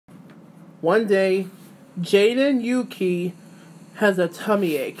one day, Jaden Yuki has a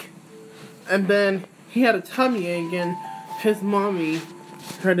tummy ache. And then he had a tummy ache and his mommy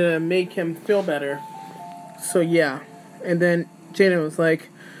tried to make him feel better. So yeah. And then Jaden was like,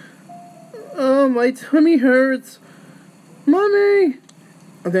 "Oh, my tummy hurts. Mommy!"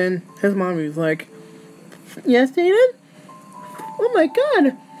 And then his mommy was like, "Yes, Jaden? Oh my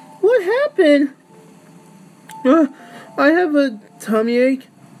god, what happened?" I have a tummy ache."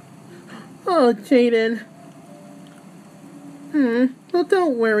 "Oh, Jaden." Well,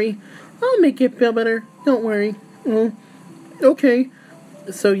 don't worry. I'll make it feel better. Don't worry. Oh, okay.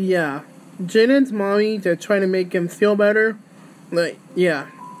 So, yeah. Jaden's mommy, they're trying to make him feel better. Like, yeah.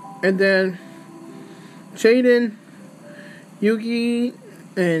 And then Jaden, Yugi,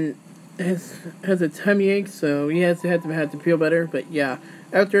 and has a tummy ache, so he had to feel better. But yeah,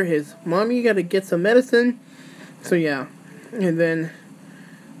 after his mommy got to get some medicine. So yeah, and then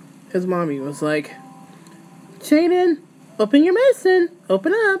his mommy was like, "Jaden, open your medicine.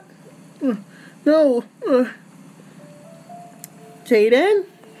 Open up." No. Jaden,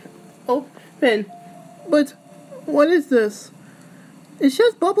 open. But what is this? It's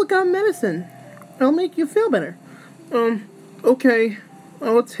just bubblegum medicine. It'll make you feel better. Okay.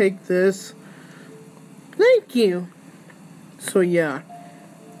 I'll take this. Thank you. So yeah,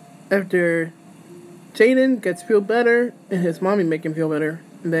 after Jaden gets feel better and his mommy make him feel better,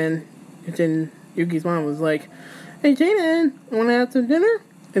 and then Yuki's mom was like, "Hey Jaden, wanna have some dinner?"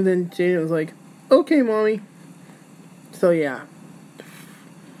 And then Jaden was like, "Okay, mommy." So yeah,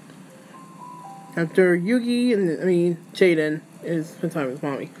 after Jaden is spent time with his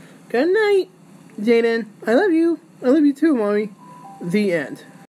mommy. Good night, Jaden. I love you. I love you too, mommy. The end.